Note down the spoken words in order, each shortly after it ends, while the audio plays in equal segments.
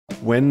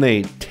when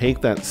they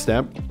take that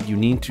step, you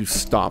need to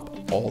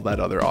stop all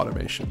that other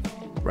automation,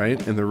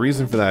 right? And the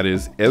reason for that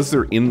is, as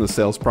they're in the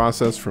sales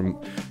process,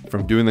 from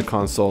doing the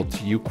consult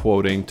to you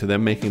quoting to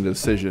them making a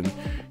decision,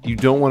 you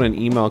don't want an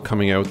email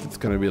coming out that's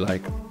going to be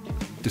like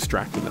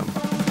distracting them.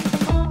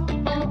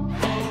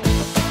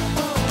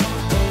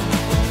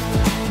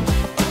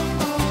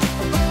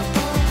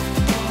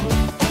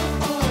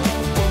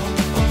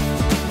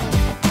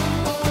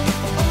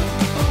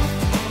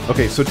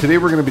 Okay, so today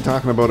we're going to be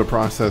talking about a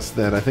process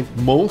that I think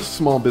most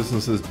small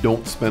businesses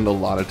don't spend a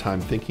lot of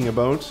time thinking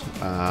about.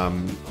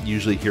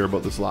 Usually hear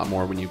about this a lot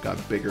more when you've got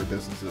bigger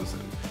businesses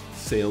and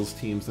sales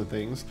teams and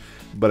things.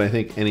 But I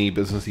think any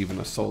business, even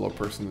a solo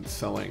person that's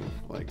selling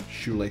like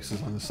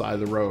shoelaces on the side of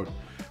the road,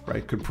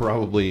 right, could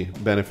probably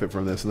benefit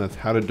from this. And that's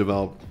how to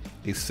develop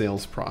a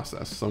sales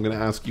process. So I'm going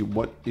to ask you,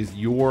 what is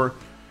your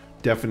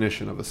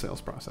definition of a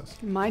sales process?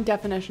 My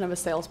definition of a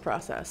sales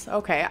process.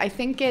 Okay, I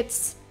think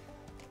it's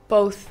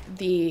both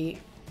the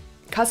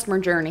customer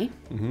journey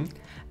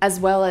as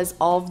well as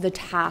all of the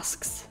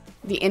tasks,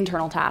 the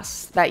internal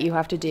tasks that you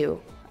have to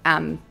do,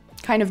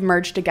 kind of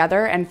merged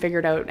together and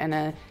figured out in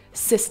a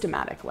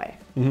systematic way.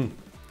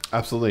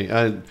 Absolutely.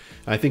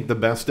 I think the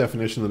best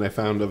definition that I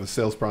found of a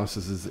sales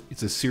process is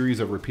it's a series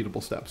of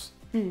repeatable steps,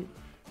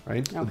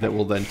 right? Okay. That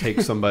will then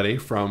take somebody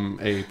from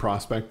a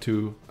prospect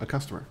to a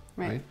customer,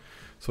 right?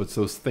 So it's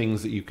those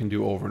things that you can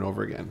do over and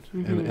over again.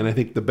 And I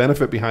think the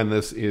benefit behind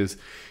this is,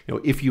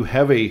 if you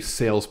have a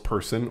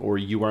salesperson or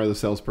you are the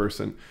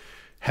salesperson,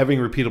 having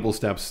repeatable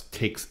steps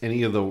takes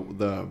any of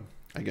the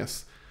I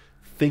guess,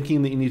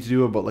 thinking that you need to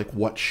do about like,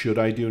 what should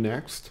I do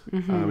next?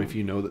 If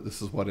you know that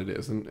this is what it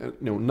is.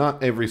 And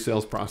not every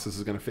sales process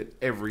is going to fit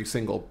every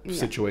single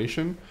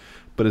situation,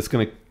 but it's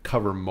going to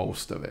cover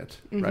most of it,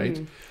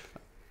 right?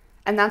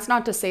 And that's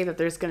not to say that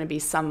there's going to be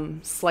some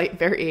slight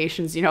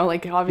variations,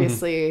 like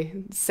obviously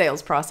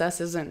sales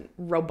process isn't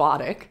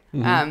robotic.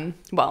 Well,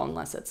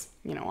 unless it's,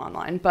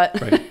 online, but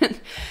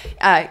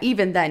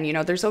even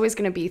then, there's always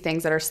going to be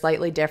things that are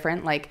slightly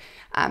different, like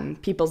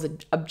people's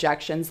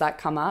objections that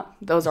come up.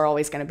 Those are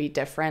always going to be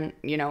different,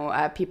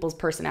 people's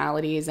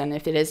personalities. And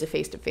if it is a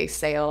face-to-face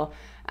sale,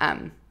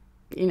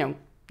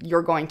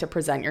 you're going to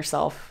present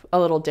yourself a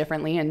little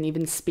differently and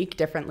even speak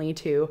differently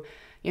to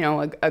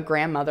a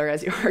grandmother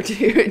as you are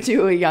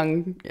to a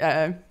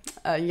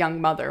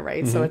young mother,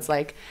 right? So it's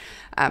like,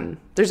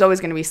 there's always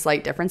going to be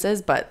slight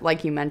differences, but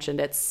like you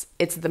mentioned, it's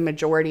the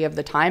majority of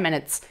the time, and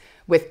it's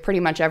with pretty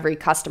much every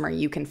customer,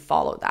 you can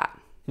follow that.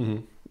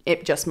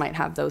 It just might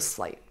have those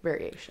slight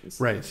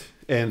variations. Right.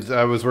 And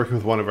I was working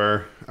with one of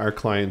our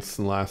clients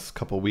in the last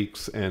couple of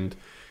weeks, and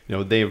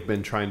they've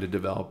been trying to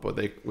develop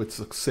what's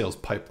a sales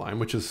pipeline,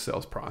 which is a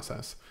sales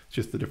process. It's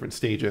just the different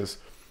stages.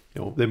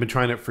 They've been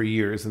trying it for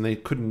years, and they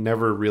could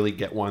never really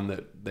get one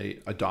that they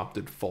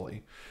adopted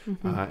fully.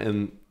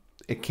 And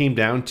it came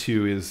down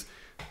to is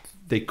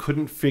they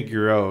couldn't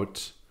figure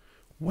out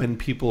when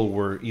people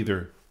were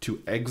either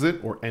to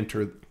exit or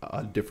enter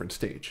a different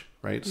stage,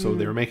 right? So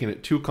they were making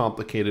it too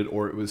complicated,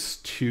 or it was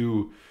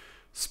too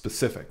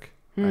specific,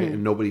 right?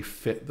 And nobody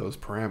fit those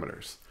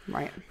parameters,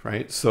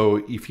 right? So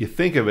if you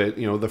think of it,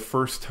 the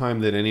first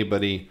time that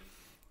anybody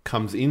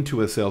comes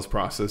into a sales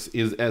process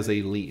is as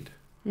a lead,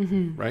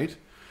 right?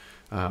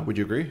 Would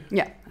you agree?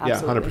 Yeah,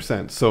 absolutely. Yeah,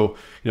 100%. So,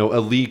 a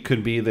lead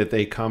could be that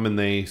they come and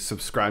they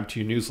subscribe to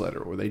your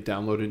newsletter, or they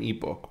download an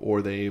ebook,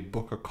 or they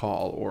book a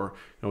call, or,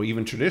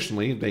 even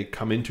traditionally they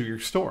come into your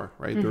store,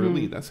 right? They're a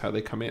lead. That's how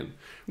they come in,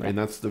 right? And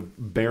that's the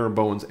bare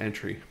bones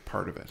entry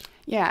part of it.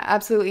 Yeah,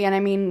 absolutely. And I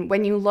mean,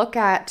 when you look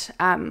at,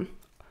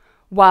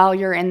 while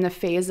you're in the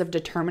phase of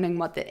determining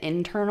what the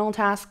internal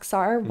tasks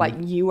are,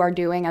 what you are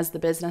doing as the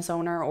business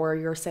owner or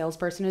your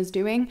salesperson is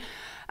doing,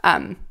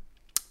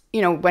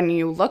 when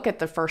you look at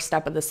the first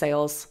step of the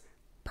sales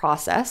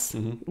process,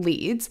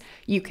 leads,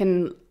 you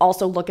can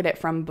also look at it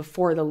from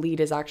before the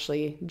lead is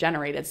actually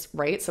generated,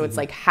 right? So it's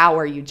like, how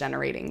are you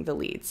generating the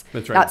leads?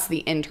 That's right. That's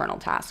the internal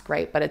task,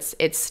 right? But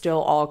it's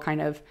still all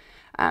kind of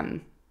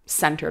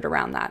centered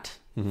around that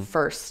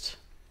first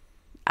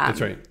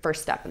That's right.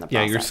 first step in the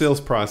process. Yeah, your sales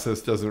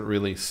process doesn't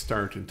really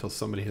start until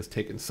somebody has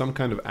taken some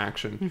kind of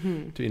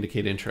action to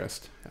indicate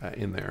interest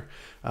in there.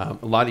 A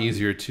lot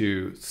easier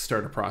to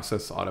start a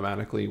process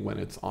automatically when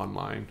it's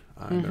online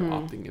and they're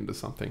opting into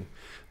something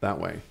that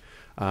way.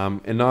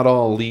 And not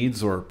all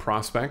leads or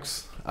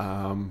prospects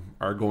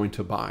are going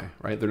to buy,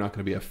 right? They're not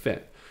going to be a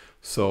fit.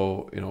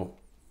 So,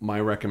 my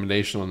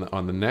recommendation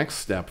on the next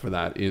step for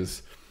that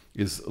is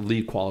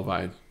lead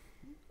qualified,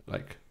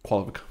 like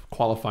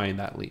qualifying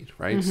that lead,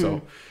 right?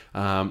 So,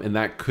 and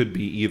that could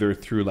be either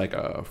through like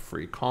a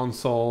free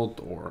consult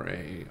or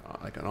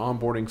like an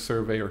onboarding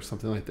survey or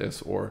something like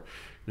this, or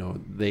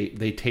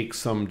they take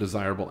some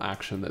desirable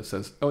action that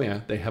says, oh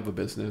yeah, they have a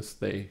business,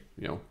 they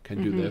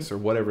can do this, or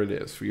whatever it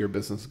is. For your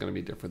business is going to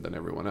be different than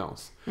everyone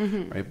else,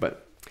 right?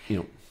 But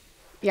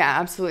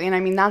yeah, absolutely. And I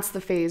mean, that's the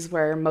phase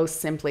where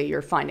most simply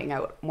you're finding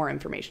out more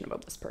information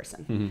about this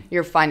person.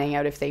 You're finding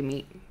out if they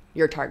meet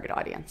your target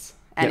audience.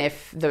 And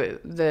if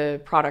the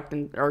product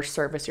or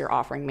service you're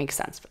offering makes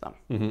sense for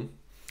them.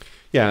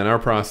 Yeah, and our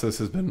process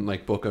has been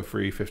like book a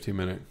free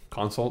 15-minute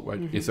consult,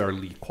 right? It's our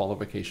lead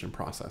qualification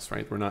process,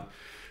 right? We're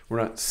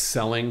not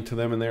selling to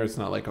them in there. It's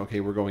not like, okay,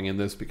 we're going in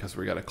this because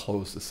we got to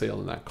close the sale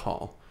in that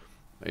call.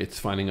 It's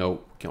finding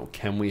out,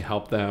 can we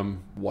help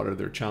them? What are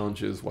their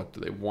challenges? What do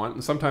they want?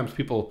 And sometimes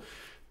people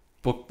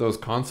book those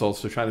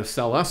consults to try to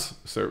sell us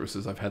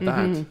services. I've had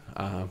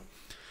that.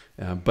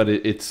 But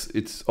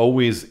it's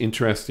always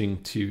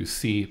interesting to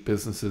see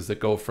businesses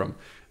that go from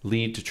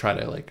lead to try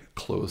to like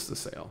close the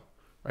sale,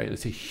 right?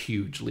 It's a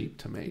huge leap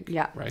to make.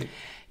 Yeah. Right.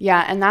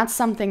 Yeah. And that's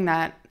something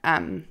that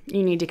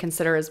you need to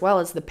consider as well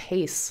as the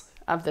pace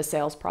of the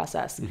sales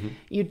process.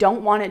 You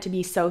don't want it to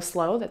be so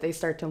slow that they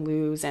start to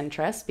lose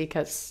interest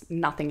because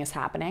nothing is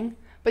happening.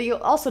 But you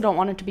also don't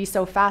want it to be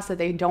so fast that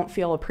they don't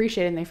feel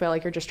appreciated and they feel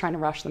like you're just trying to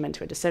rush them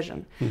into a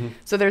decision.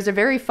 So there's a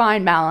very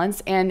fine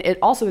balance, and it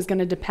also is going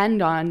to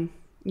depend on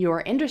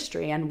your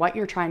industry and what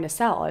you're trying to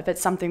sell. If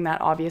it's something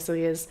that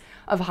obviously is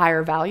of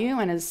higher value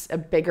and is a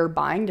bigger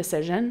buying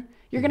decision,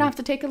 you're going to have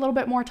to take a little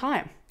bit more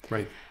time.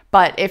 Right.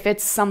 But if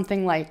it's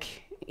something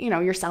like,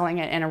 you're selling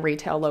it in a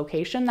retail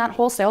location, that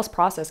whole sales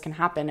process can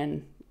happen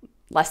in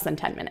less than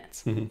 10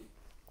 minutes.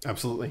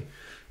 Absolutely.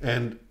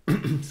 And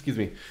excuse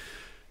me.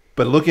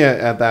 But looking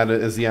at that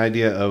as the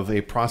idea of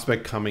a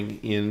prospect coming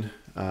in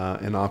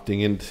and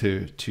opting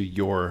into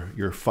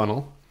your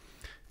funnel,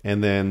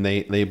 and then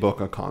they book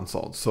a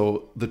consult.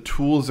 So the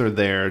tools are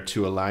there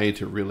to allow you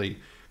to really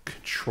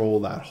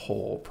control that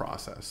whole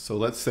process. So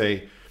let's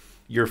say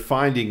you're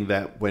finding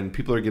that when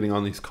people are getting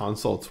on these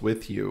consults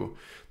with you,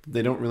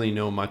 they don't really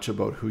know much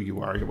about who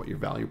you are, what your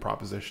value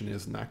proposition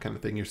is, and that kind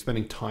of thing. You're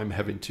spending time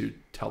having to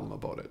tell them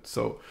about it.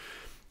 So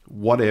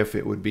what if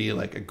it would be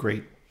like a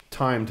great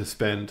time to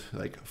spend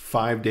like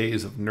 5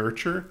 days of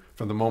nurture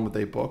from the moment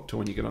they book to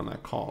when you get on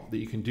that call, that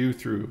you can do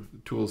through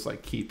tools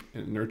like Keep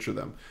and Nurture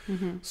them.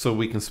 So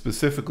we can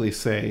specifically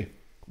say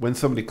when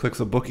somebody clicks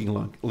a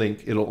booking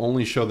link, it'll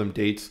only show them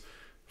dates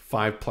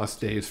 5+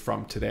 days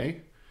from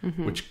today,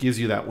 which gives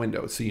you that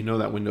window. So you know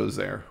that window is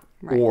there.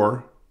 Right.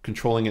 Or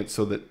controlling it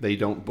so that they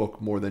don't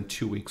book more than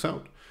 2 weeks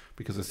out,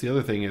 because that's the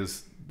other thing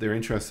is they're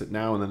interested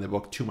now and then they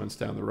book 2 months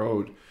down the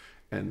road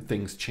and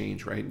things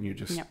change, right? And you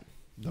just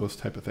those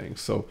type of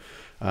things. So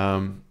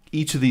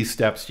each of these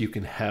steps you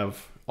can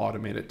have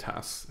automated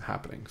tasks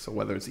happening. So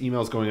whether it's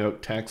emails going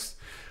out, text,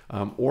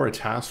 or a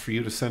task for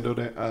you to send out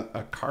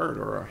a card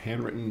or a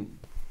handwritten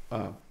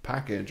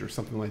package or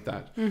something like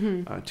that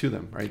to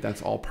them, right?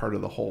 That's all part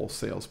of the whole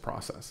sales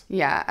process.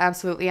 Yeah,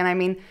 absolutely. And I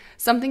mean,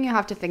 something you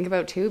have to think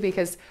about too,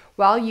 because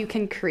while you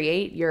can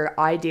create your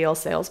ideal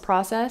sales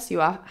process, you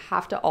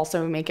have to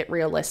also make it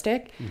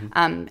realistic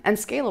and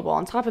scalable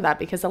on top of that,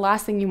 because the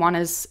last thing you want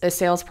is a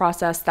sales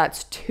process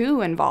that's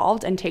too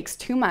involved and takes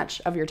too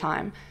much of your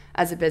time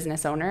as a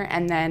business owner,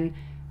 and then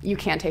you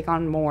can't take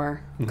on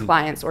more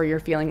clients, or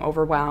you're feeling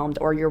overwhelmed,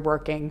 or you're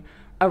working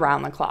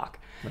around the clock.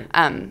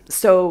 Right.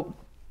 So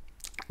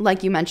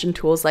like you mentioned,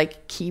 tools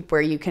like Keep, where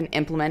you can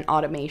implement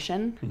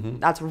automation.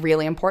 That's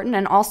really important.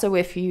 And also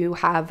if you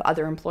have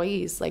other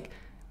employees, like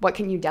what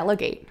can you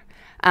delegate?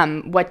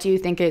 What do you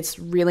think is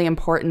really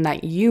important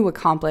that you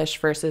accomplish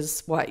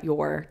versus what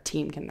your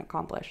team can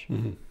accomplish?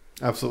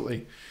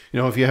 Absolutely.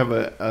 If you have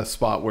a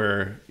spot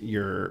where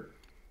you're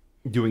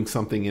doing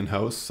something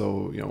in-house,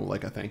 so,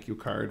 like a thank you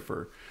card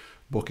for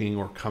booking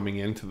or coming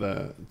into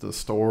the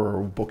store,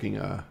 or booking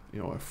a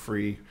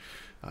free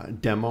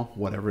demo,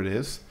 whatever it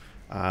is.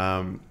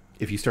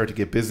 If you start to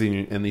get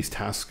busy and these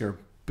tasks are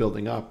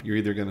building up, you're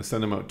either going to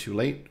send them out too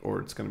late, or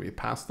it's going to be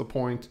past the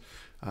point,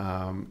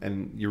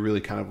 and you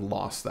really kind of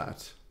lost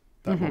that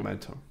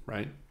momentum,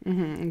 right?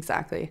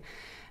 Exactly.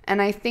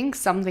 And I think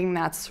something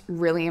that's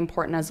really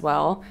important as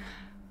well,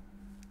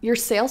 your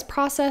sales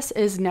process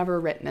is never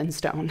written in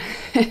stone.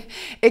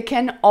 It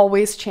can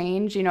always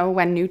change,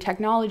 when new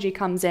technology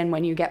comes in,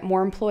 when you get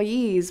more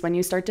employees, when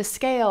you start to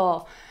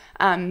scale.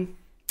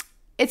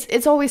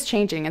 It's always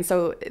changing. And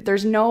so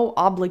there's no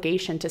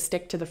obligation to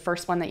stick to the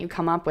first one that you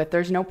come up with.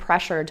 There's no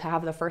pressure to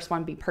have the first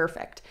one be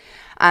perfect.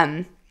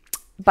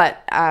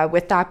 But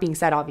with that being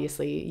said,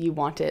 obviously you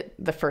want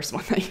the first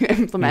one that you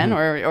implement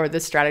or the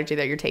strategy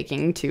that you're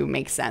taking to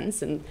make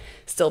sense and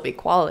still be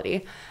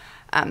quality.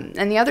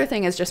 And the other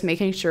thing is just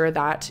making sure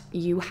that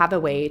you have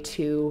a way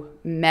to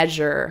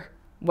measure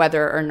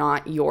whether or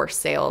not your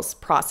sales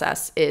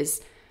process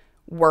is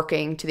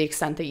working to the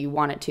extent that you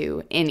want it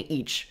to in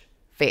each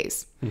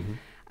phase.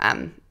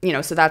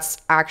 So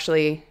that's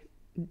actually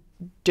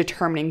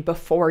determining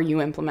before you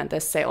implement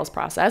this sales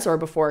process, or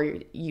before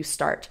you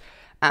start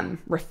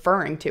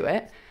referring to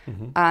it.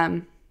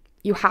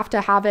 You have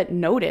to have it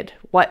noted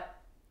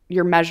what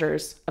your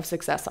measures of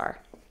success are.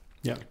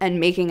 Yeah. And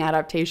making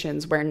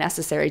adaptations where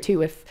necessary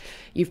too. If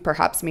you've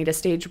perhaps made a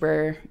stage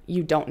where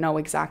you don't know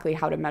exactly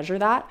how to measure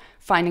that,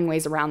 finding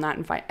ways around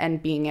that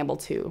and being able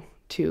to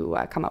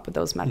come up with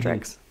those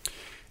metrics.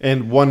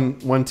 And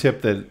one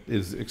tip that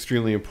is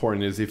extremely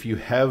important is if you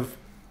have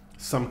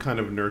some kind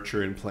of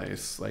nurture in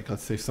place, like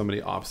let's say somebody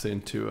opts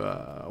into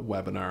a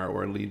webinar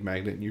or a lead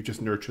magnet, and you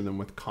just nurture them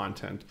with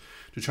content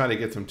to try to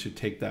get them to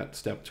take that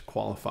step to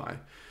qualify.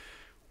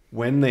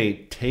 when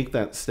they take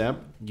that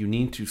step, you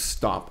need to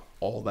stop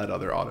all that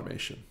other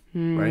automation,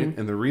 right?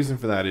 And the reason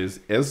for that is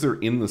as they're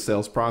in the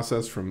sales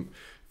process, from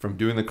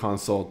doing the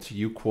consult to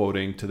you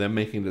quoting to them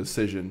making a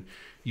decision,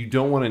 you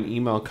don't want an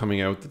email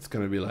coming out that's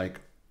going to be like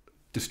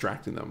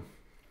distracting them,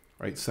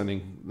 right?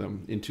 Sending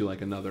them into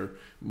like another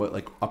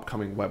like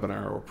upcoming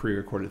webinar or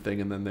pre-recorded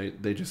thing, and then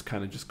they just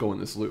kind of just go in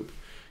this loop.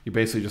 You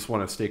basically just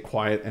want to stay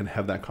quiet and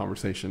have that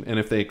conversation. And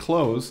if they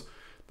close,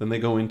 then they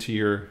go into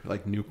your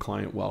like new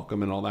client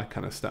welcome and all that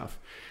kind of stuff.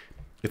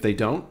 If they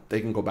don't,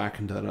 they can go back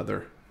into that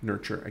other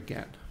nurture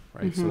again,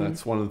 right? So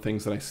that's one of the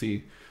things that I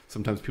see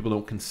sometimes people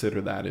don't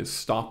consider, that is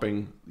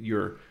stopping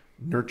your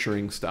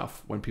nurturing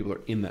stuff when people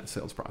are in that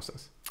sales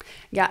process.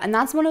 Yeah, and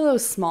that's one of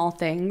those small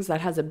things that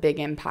has a big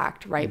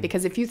impact, right?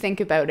 Because if you think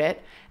about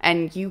it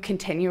and you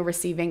continue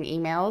receiving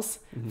emails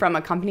from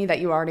a company that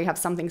you already have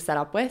something set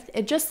up with,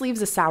 it just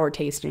leaves a sour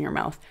taste in your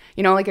mouth.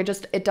 You know, like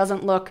it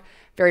doesn't look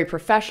very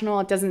professional.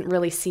 It doesn't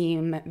really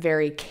seem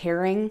very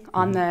caring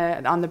on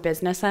the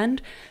business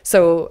end.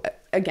 So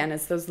again,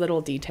 it's those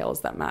little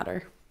details that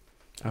matter.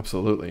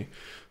 Absolutely.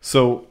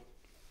 So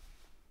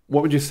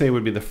what would you say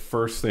would be the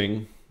first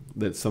thing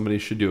that somebody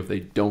should do if they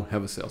don't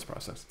have a sales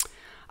process?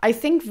 I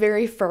think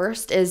very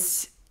first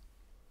is,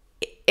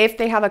 if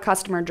they have a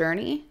customer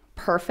journey,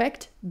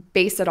 perfect,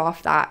 base it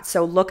off that.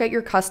 So look at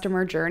your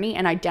customer journey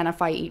and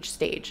identify each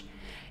stage.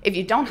 If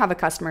you don't have a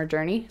customer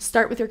journey,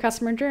 start with your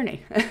customer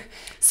journey.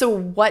 So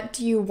what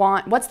do you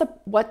want?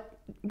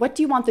 What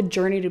do you want the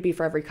journey to be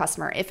for every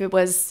customer? If it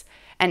was,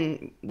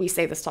 and we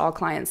say this to all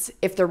clients,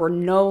 if there were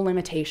no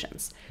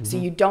limitations. So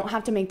you don't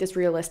have to make this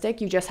realistic.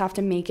 You just have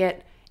to make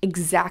it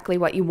exactly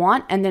what you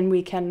want, and then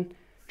we can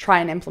try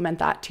and implement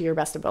that to your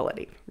best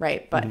ability,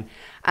 right? But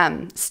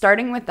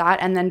starting with that,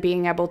 and then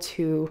being able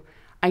to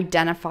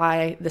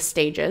identify the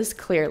stages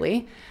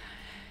clearly,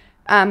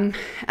 and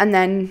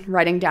then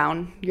writing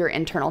down your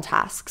internal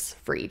tasks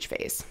for each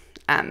phase.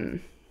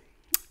 And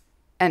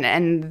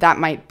that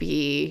might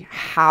be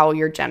how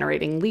you're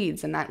generating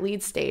leads in that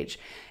lead stage.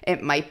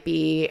 It might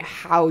be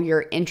how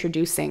you're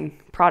introducing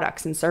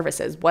products and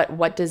services.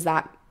 What does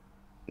that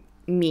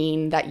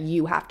mean that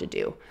you have to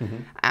do?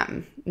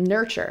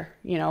 Nurture,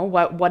 you know,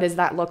 what does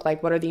that look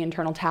like? What are the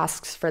internal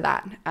tasks for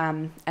that?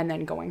 And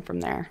then going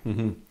from there.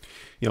 You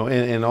know,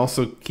 and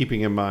also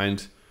keeping in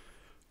mind,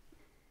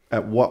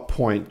 at what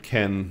point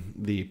can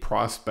the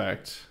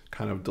prospect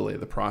kind of delay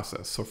the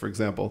process? So for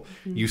example,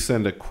 you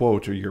send a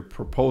quote or your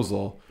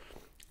proposal,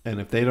 and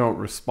if they don't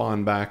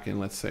respond back in,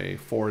 let's say,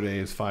 4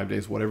 days, 5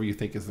 days, whatever you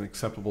think is an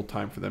acceptable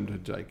time for them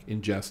to like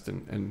ingest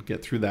and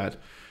get through that,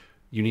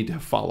 you need to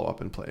have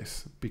follow-up in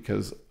place,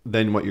 because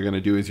then what you're going to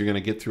do is you're going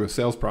to get through a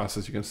sales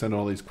process. You're going to send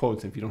all these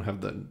quotes. And if you don't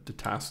have the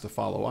task to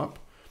follow up,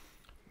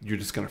 you're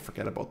just going to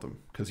forget about them,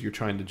 because you're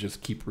trying to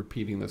just keep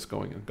repeating this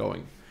going and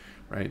going,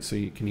 right? So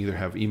you can either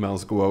have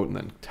emails go out and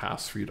then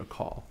tasks for you to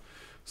call.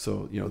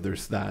 So, you know,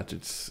 there's that.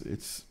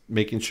 It's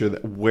making sure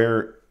that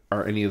where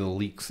are any of the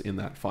leaks in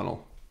that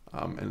funnel,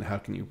 and how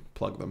can you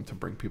plug them to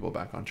bring people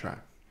back on track?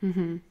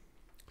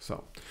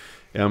 So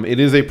it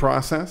is a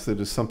process.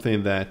 It is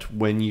something that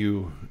when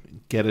you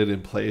get it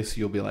in place,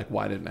 you'll be like,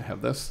 why didn't I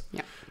have this?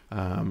 Yeah.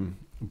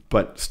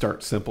 But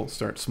start simple,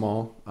 start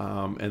small.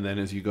 And then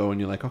as you go and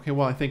you're like, okay,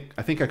 well, I think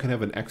I could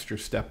have an extra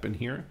step in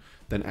here,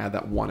 then add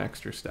that one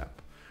extra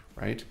step,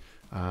 right?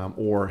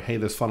 Or, hey,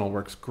 this funnel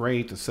works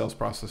great, the sales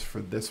process for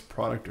this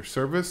product or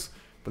service,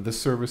 but this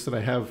service that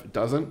I have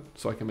doesn't,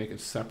 so I can make a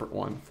separate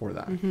one for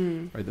that,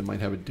 right? That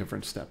might have a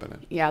different step in it.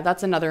 Yeah,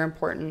 that's another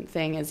important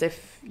thing, is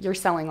if you're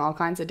selling all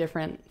kinds of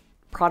different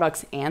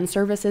products and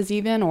services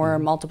even, or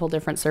multiple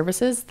different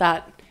services,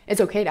 that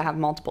it's okay to have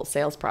multiple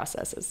sales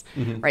processes,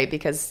 right?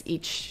 Because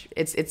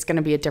it's going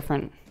to be a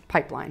different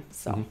pipeline.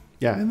 So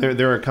yeah, and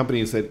there are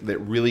companies that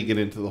really get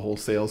into the whole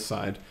sales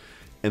side,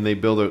 and they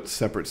build out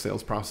separate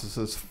sales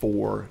processes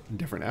for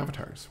different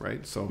avatars,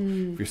 right? So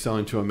if you're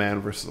selling to a man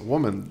versus a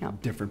woman,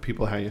 different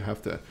people, how you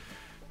have to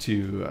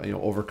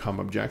overcome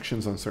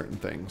objections on certain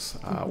things,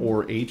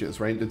 or ages,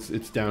 right?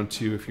 It's down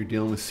to if you're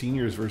dealing with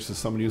seniors versus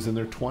somebody who's in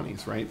their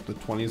 20s, right? The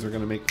 20s are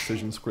going to make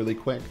decisions really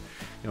quick.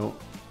 You know,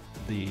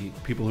 the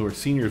people who are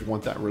seniors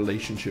want that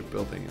relationship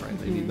building, right?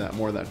 They need that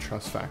more of that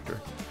trust factor,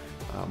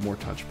 more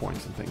touch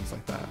points and things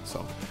like that.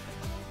 So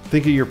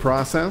think of your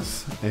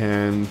process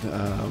and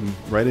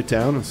write it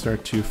down and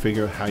start to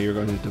figure out how you're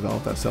going to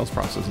develop that sales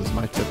process is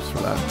my tips for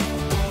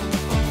that.